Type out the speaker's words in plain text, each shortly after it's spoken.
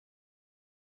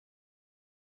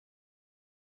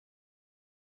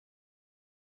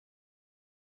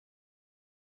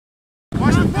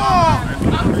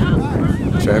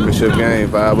Championship game,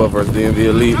 5-up versus DMV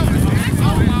Elite.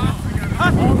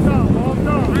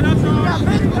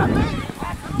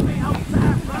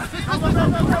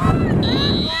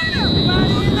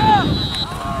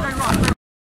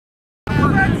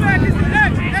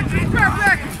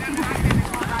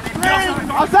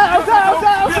 Outside!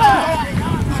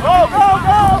 Go!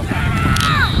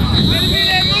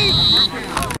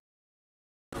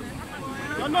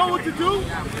 Y'all know what to do?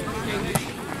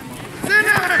 Sit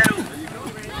down!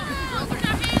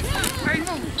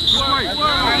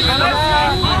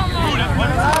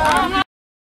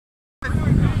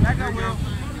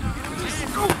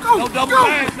 Go! No double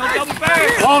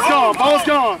pass! Ball's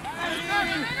gone!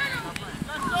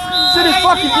 Shit is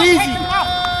fucking easy!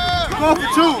 Go for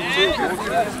two!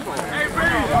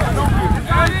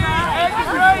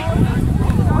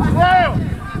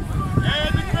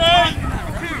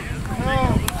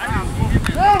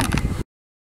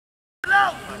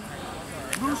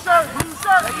 Blue shirt!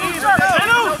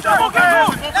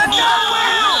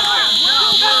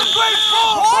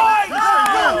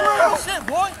 Shit,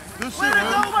 boy! Good shit, man.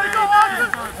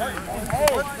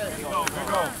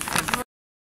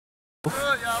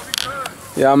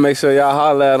 Y'all make sure y'all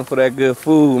holler at them for that good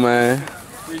food, man.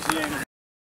 Appreciate it.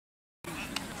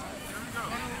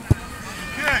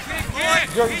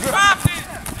 He's dropping!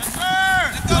 Yes,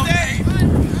 sir! Let's go, Dave!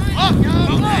 Up!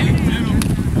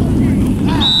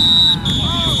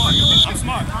 I'm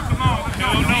smart. Come on. No.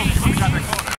 You got that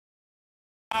corner.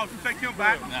 Take him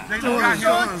back. They don't got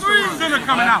him. Center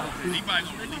coming out.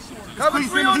 Cover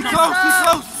three on the close. He's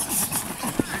close.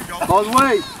 Ball's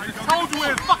away. I told you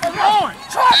where it's fucking going.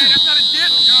 Try it. That's not a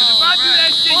dip. If I do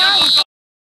that shit, y'all gonna go.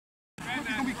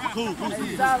 Cool.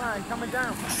 Sideline coming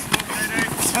down.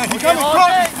 He coming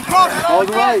cross. Ball's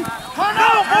away. Turn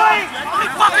out, boy. He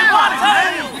fucking body.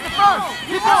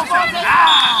 Keep going, Bonte.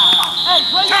 Hey,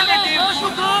 play your game. You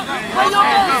good? Play your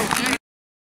game.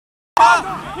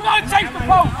 You gotta chase the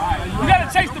post. You gotta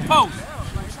chase the post.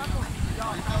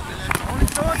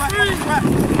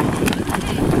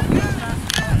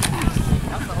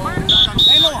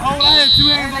 Ain't no hold. I had two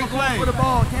hands on the play. For the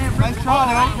ball. Nice try,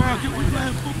 though. Get with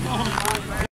playing football.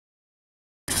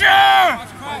 Sure.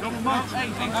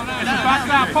 It's a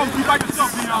backside post. You like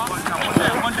yourself, y'all.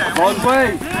 One down. Ball's away.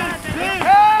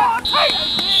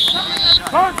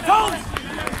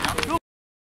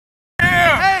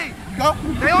 Hey, go.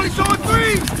 They only showing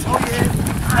three. Oh, yeah.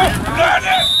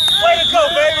 Way to go,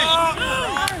 baby.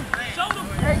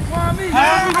 Hey, Kwame.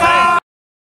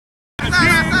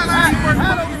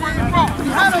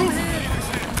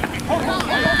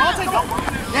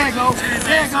 There you go.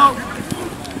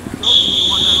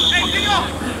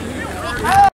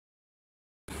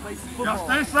 Y'all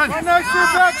stay straight. Right next to your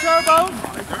back, Turbo.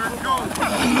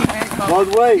 Ball's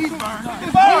away.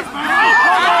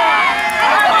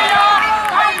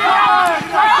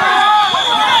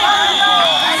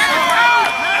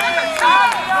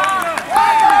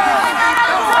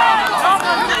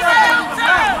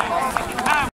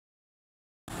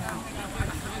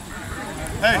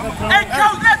 Hey,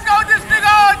 coach, let's go this nigga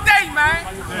all day, man.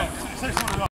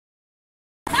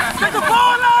 Get the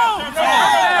ball on.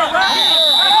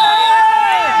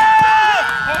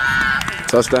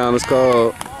 Touchdown is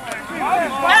called.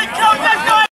 Hey, coach, let's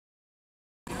go.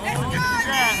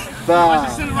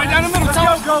 Right down the middle.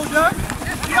 Let's go, Doug.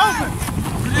 He open.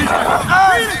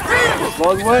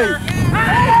 Ball's away.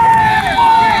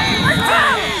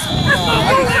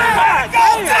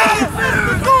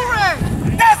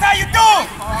 That's how you do it.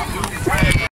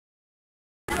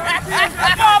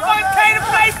 Motherfuckers came to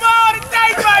play ball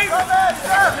today, baby.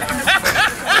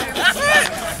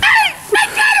 Hey, they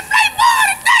came to play ball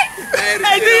today.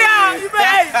 Hey, Dion,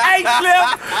 hey, Cliff.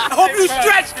 I hope you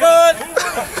stretch, cuz.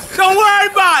 Don't worry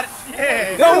about it.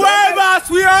 Don't worry about it,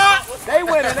 sweetheart. They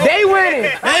winning,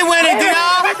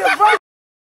 Dion.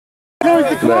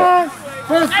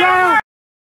 First down.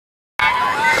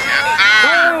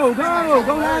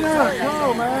 Go line up.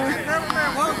 Go, man.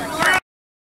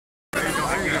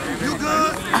 You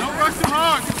good? Don't rush too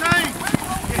hard. Contain.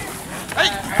 Hey.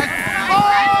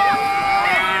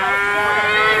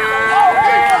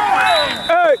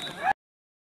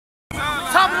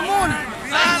 Top of the morning.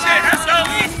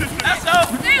 That's up.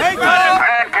 Hey,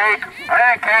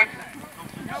 Pancake.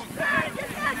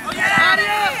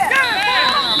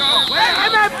 Hey,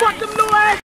 man, fuck them little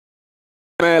ass.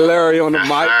 Man, Larry on the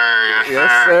mic.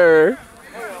 Yes, sir.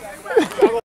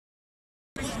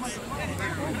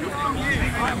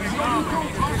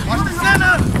 Watch the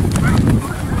center.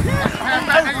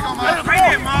 Bring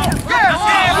it, Mom.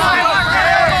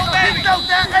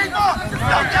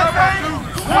 Let's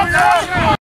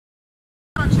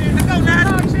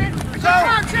go,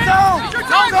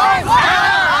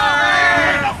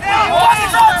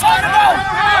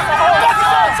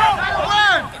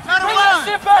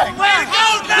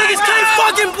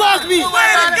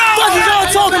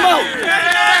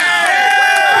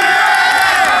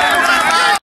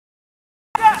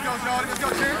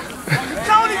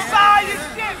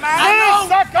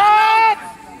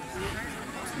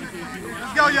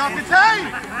 y'all. Contain!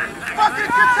 Fucking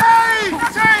contain!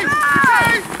 Contain!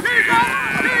 Contain! Here you go!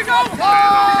 Here you go!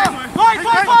 Fight!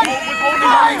 Fight! Fight!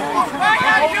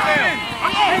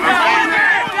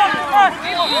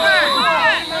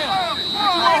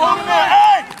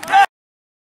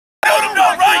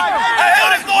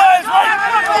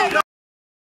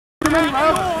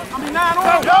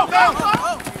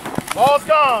 Ball's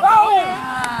gone.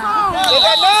 Get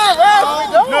that nerve,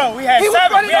 right? No, we had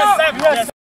seven. We had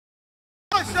seven.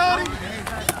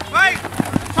 Fight!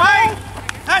 Fight!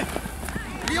 Hey!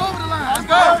 Be over the line. Let's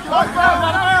go. Let's go.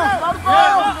 Let him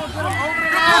bounce. Let him bounce.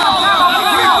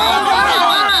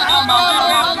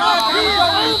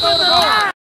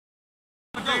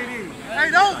 Hey,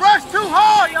 don't rush too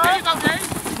hard, y'all. He's okay.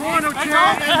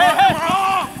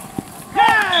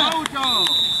 Yeah!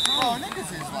 Oh,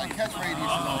 niggas is like catch radius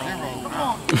is 0. Come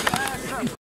on.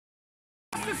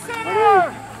 The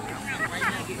center!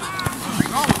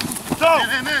 So,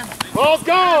 ball's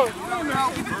gone.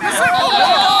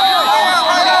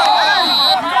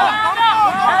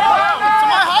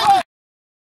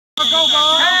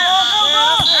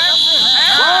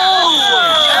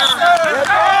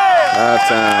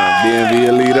 Halftime. DMV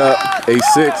lead up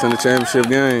 8-6 in the championship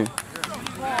game.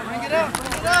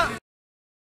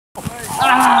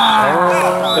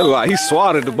 It looked like he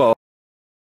swatted the ball.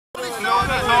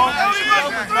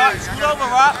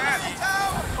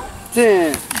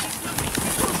 10.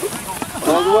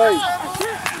 All the way.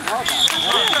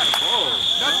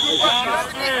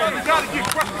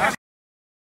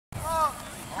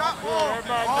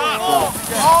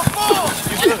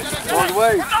 All the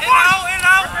way.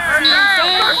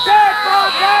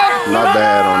 Not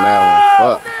bad on that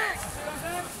one. Fuck.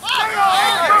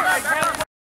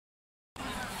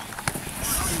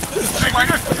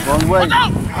 Wrong way.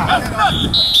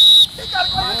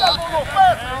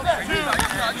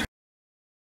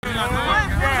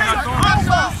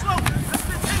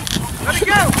 Let it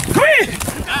go! Quick!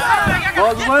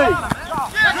 All the way.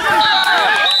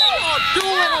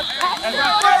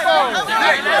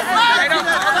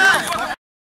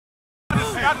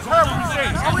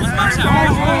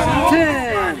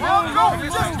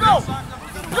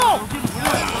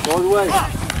 All the way.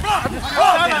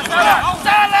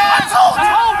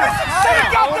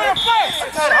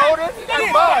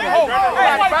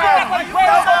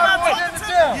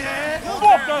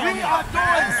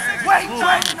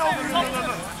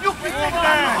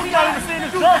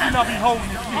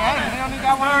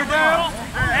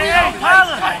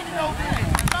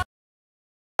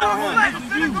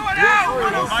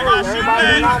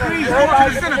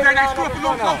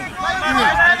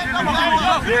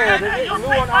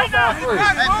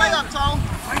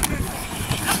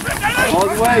 All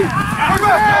the way.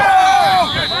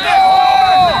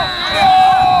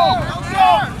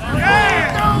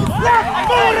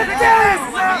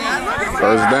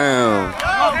 First down.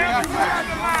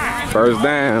 First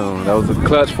down. That was a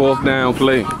clutch fourth down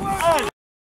play. Good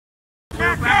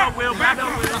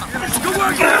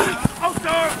work, oh,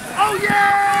 sir. Oh,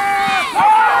 yeah!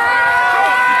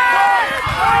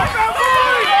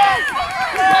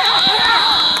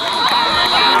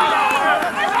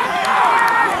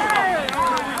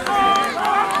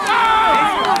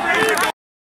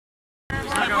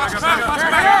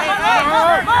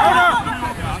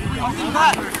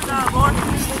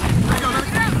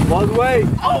 All the way.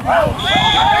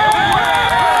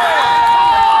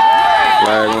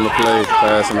 Flag on the play.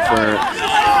 Pass interference.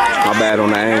 My bad on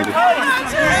the angle.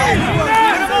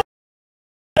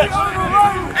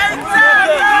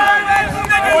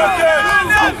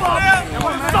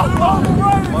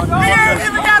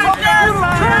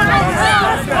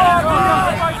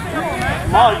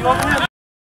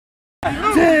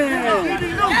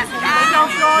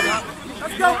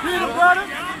 Let's go, Peter, brother.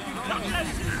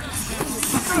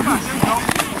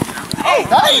 Oh,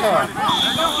 damn.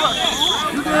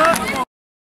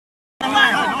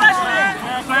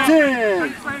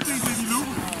 10.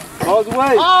 All the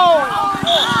way. Oh!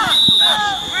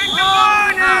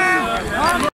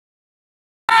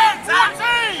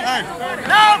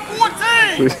 Now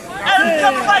 14! Hey,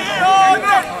 come right here,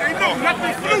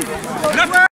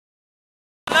 left,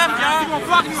 y'all.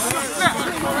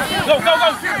 Go, go, go.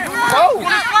 Go.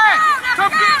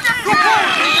 Come get it.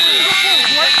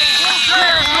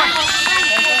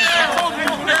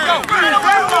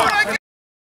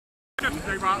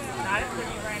 Good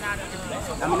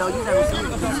Let me know you never seen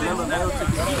it.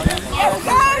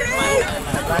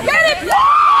 Get it!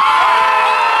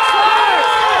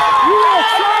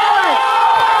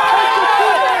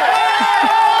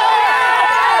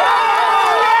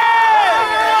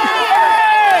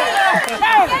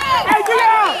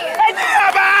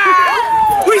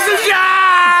 We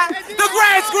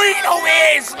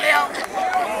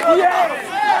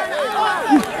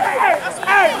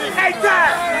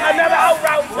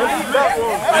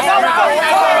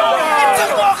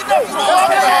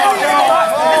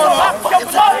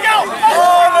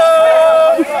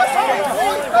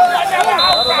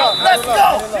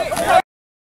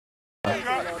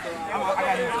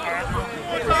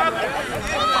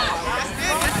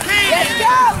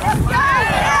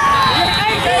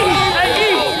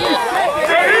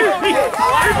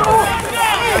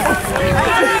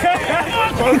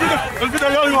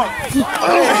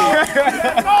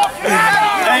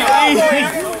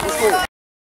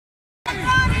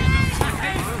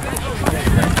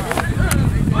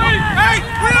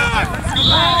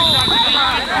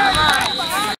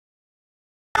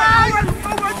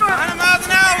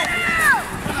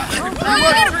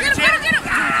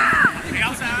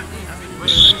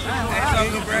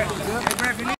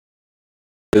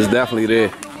It's definitely there.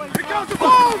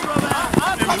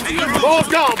 Ball's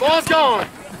gone, ball's gone.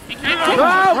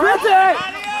 Go, Richard!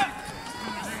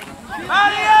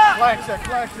 Flag check,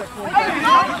 flag check.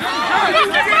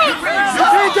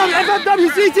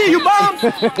 FFWCT, you bums!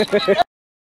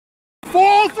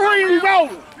 4-3, we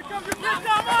rolling.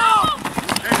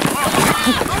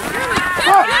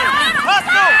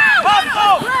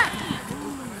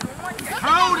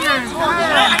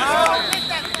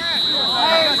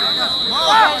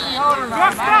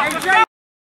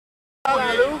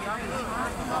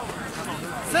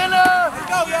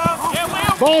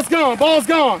 Ball's gone, ball's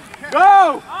gone.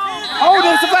 Go! Hold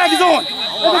on, the flag is on.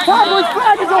 And the Cowboys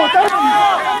flag is on. Thank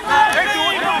you.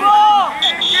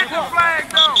 Get the flag,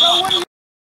 though.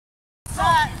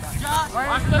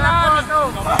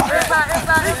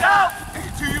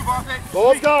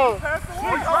 Ball's gone.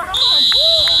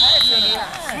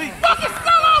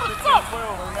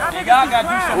 Y'all got to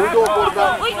do something. What we doing,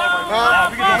 quarterback?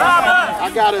 I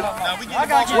got it.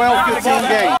 12-15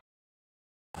 game.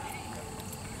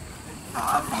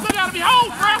 Still gotta be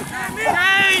home, bro.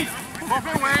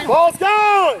 Ball's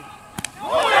gone.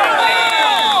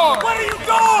 What are you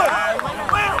doing?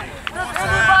 Does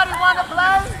anybody want to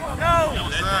play? No.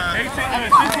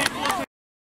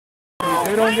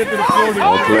 They don't get to the 40.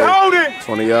 Don't play. Hold it.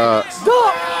 20 yards.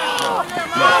 No.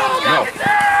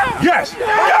 Yes.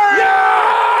 Behind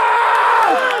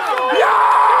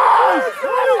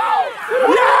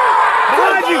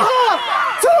you.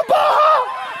 To the ball.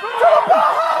 To the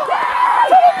ball.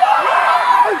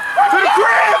 To the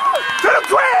crib. To the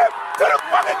crib. To the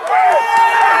fucking crib.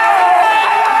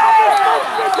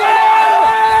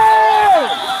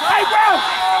 Hey, bro.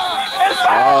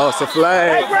 Oh, it's a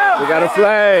flag. We got a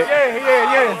flag.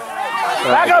 Yeah.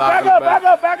 Back up.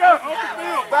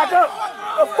 Back up.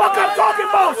 The fuck I'm talking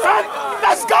about, son.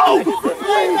 Let's go.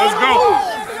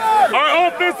 All right,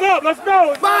 offense up. Let's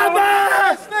go.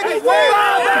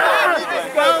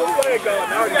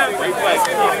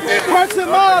 Punch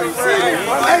him out, you see me?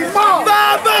 Hey, Mom!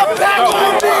 Back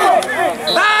on me!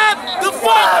 Back the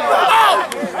fuck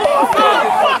out!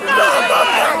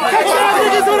 Catch y'all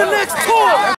niggas on the next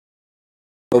tour!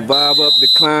 Vibe up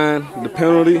declined the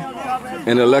penalty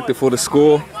and elected for the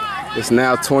score. It's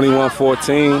now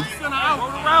 21-14.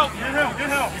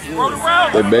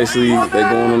 They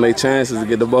going on their chances to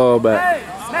get the ball back.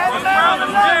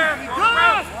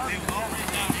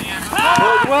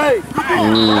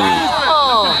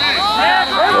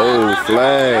 Oh,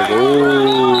 flag. Oh.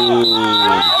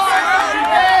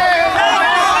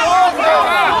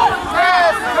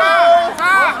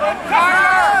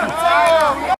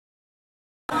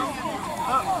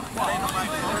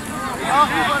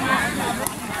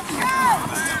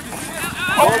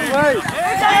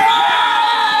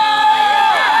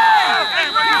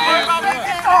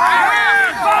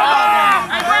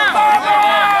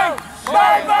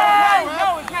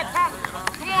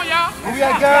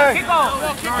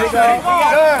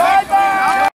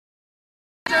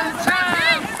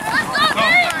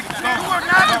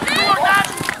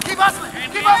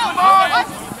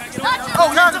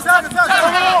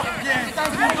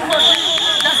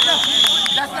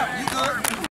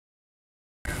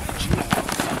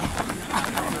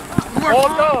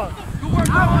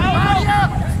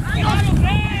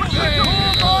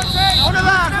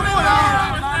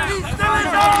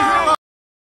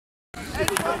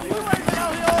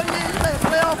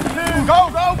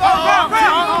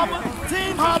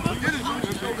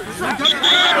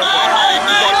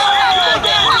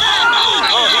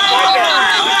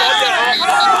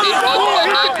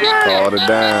 Called it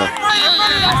down.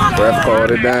 Ref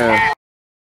called it down.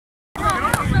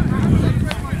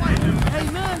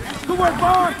 Good work,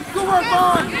 Vaughn.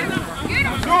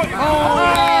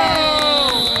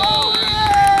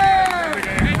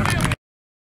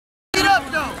 Beat up,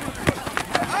 though.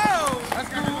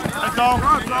 Let's go.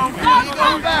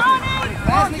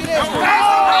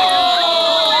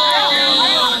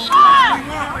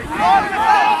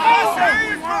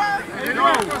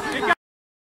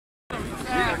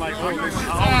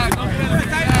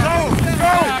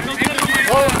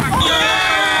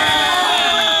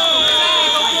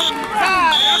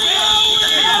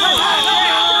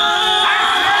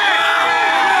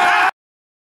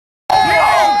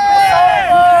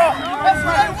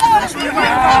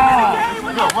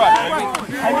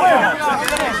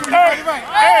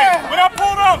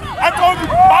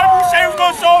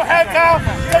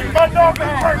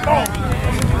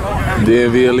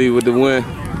 DMV Elite with the win.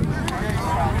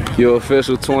 Your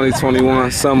official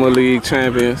 2021 Summer League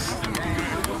champions.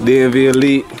 DMV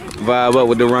Elite vibe up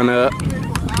with the runner-up.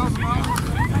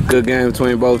 Good game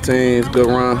between both teams. Good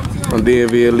run from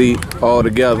DMV Elite all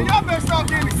together. Y'all better stop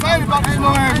getting excited about this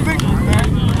little ass victory,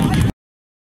 man.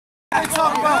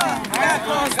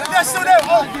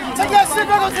 Take that shit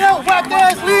back onto that whack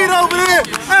ass lead over there.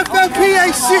 FFP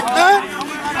ain't shit, man.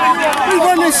 We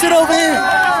run this shit over here.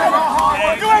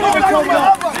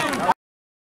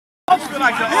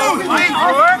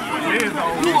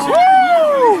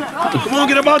 Come on,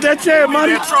 get about that chair,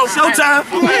 money. Showtime.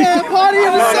 Yeah, party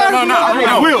in the sun.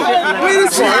 No. Will.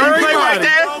 Everybody right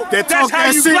there. That talk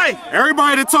that shit.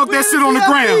 Everybody that talk that shit on the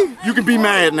ground, you can be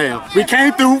mad now. We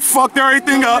came through, fucked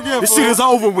everything up. This shit is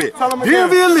over with.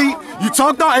 DMV Elite, you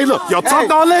talked all, hey look, y'all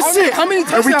talked all that shit. And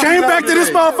we came back to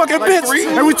this motherfucking bitch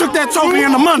and we took that trophy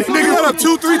and the money, nigga.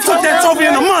 Took that trophy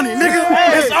and the money, nigga.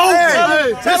 It's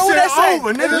over. That shit's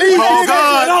over, nigga. Oh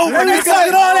God. It's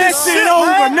over. All that shit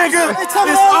over, nigga. It's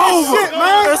over.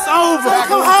 It's over.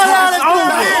 It's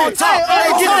over.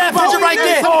 Get that picture right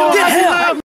there. Get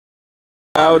him.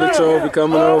 Out the trophy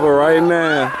coming over right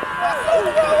now.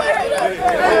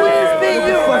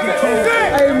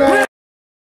 Hey, man.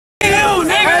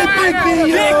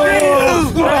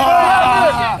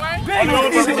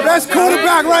 That's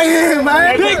quarterback right here,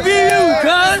 man. Big BU,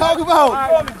 cuz. Talk about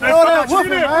all that whooping,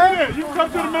 man. You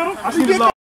come to the middle. I see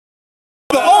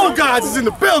the old guys is in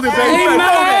the building, baby. Hey,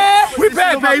 man. We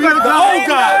back, baby. The old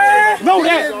guys. Know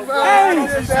that. Hey,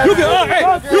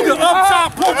 you can up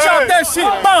chop, pull chop that shit.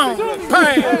 Boom,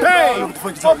 bang.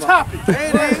 On top it.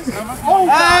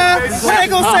 I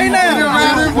ain't gonna say nothing.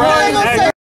 I ain't gonna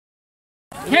say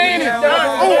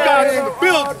Old guys in the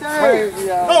building.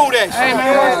 Know that shit. Hey,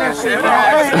 man, watch that shit.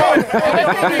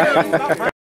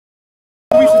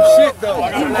 We some shit, though. All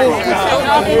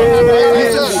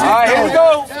right, here we go.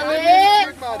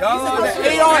 Y'all on the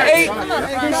 8-on-8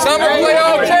 Summer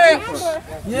Playoff Champs.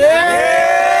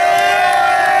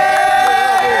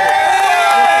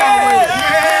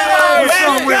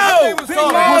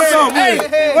 What's up, man?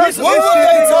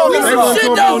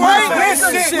 Shit though, right?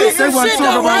 They wasn't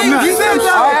talking about nothing.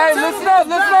 All right, listen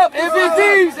up.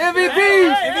 MVPs.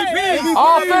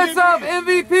 Offensive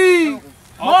MVP.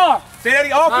 Mark. Say that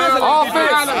again. Offensive.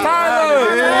 Tyler.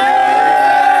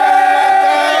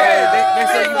 They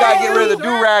say you gotta get rid of the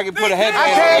do-rag and put a headband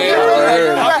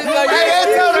on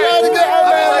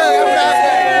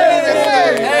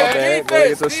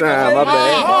Hey, it's a shine, my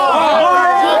bad.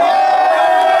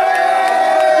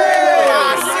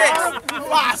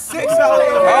 5-6. All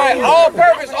right, all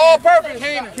purpose.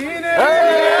 Keenan.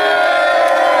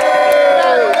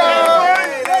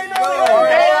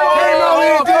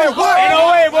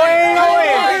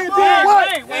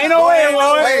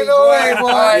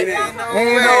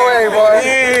 Ain't no way, boy.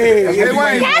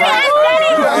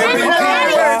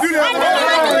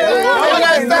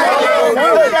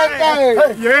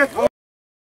 Yeah.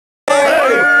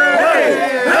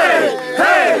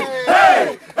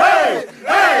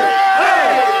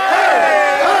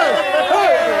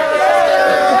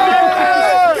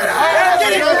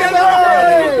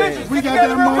 We got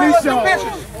that money shot.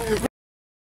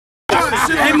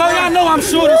 Hey, Mo, y'all know I'm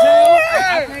short as hell.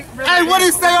 Hey, what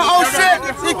he say on oh shit?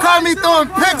 He called me throwing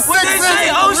pick sixes. What they say,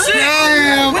 oh shit?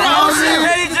 Damn, What the oh shit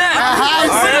page at?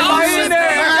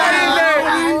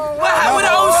 What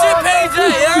the oh shit page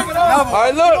at, yeah? All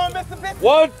right, look.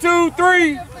 1, 2,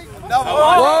 3.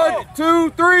 1, 2,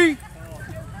 3.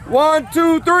 1,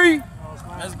 2, 3.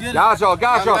 That's good. Got y'all.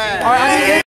 All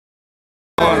right,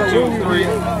 1, 2, 3.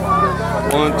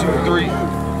 1, 2, 3.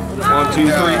 1,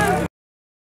 2, 3.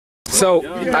 So,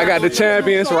 I got the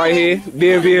champions right here,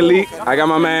 DMV Elite. I got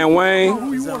my man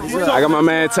Wayne. I got my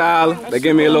man Tyler. They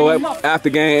give me a little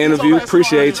after-game interview.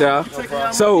 Appreciate y'all.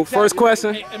 So, first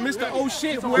question.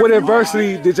 What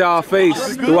adversity did y'all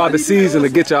face throughout the season to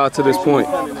get y'all to this point?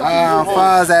 As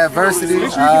far as adversity, we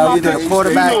did a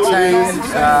quarterback change.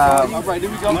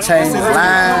 We changed the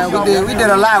line. We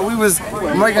did a lot. We was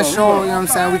making sure, you know what I'm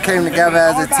saying, we came together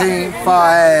as a team as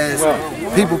far as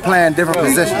people playing different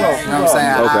positions. You know what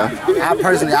I'm saying? Okay. I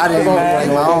personally, I didn't even play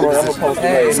my own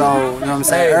position. So, you know what I'm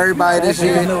saying? Everybody this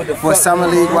year, for Summer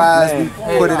League-wise, we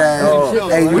put it as,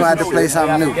 hey, you have to play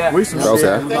something new. Okay. We bring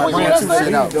some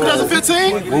shit out.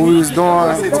 2015? What we was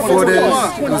doing before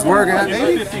this, it was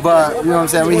working, but, you know what I'm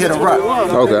saying, we hit a rut.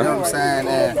 Okay. You know what I'm saying?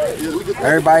 And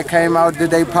everybody came out, did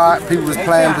their part. People was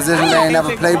playing positions they ain't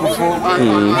never played before.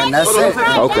 And that's it.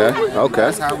 Okay.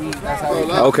 That's how we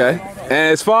Okay.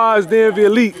 And as far as DMV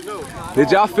Elite,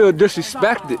 Did y'all feel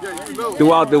disrespected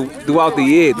throughout the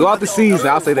year, throughout the season?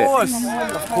 I'll say that.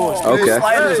 Of course. Okay.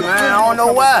 Sliders, man. I don't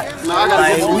know why.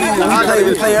 Like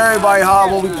we play everybody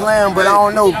hard when we playing, but I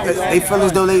don't know. They feel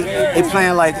as though they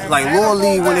playing like Little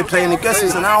League when they playing against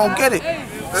us, and I don't get it.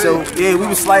 So yeah, we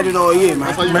was slighted all year,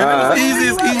 man. Man, it's easy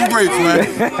as eating grapes, man.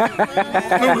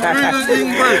 It was easy as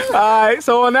eating grapes. All right.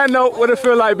 So on that note, what it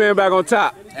feel like being back on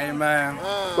top? Hey, man.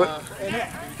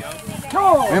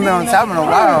 We been on top in a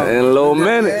while. In a little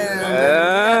minute.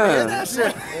 Yeah.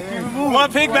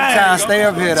 One pick bag. Trying to stay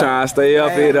up here, though. Trying to stay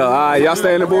up here, though. All right, y'all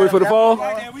stay in the buoy for the fall?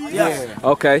 Yeah.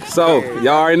 Okay, so y'all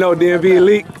already know DMV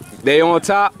Elite. They on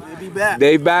top.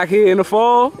 They back here in the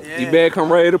fall. You better come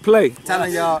ready to play.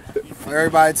 Telling y'all,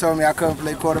 everybody told me I couldn't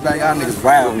play quarterback. Y'all niggas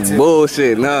wild.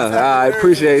 Bullshit, nah. All right,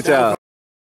 appreciate y'all.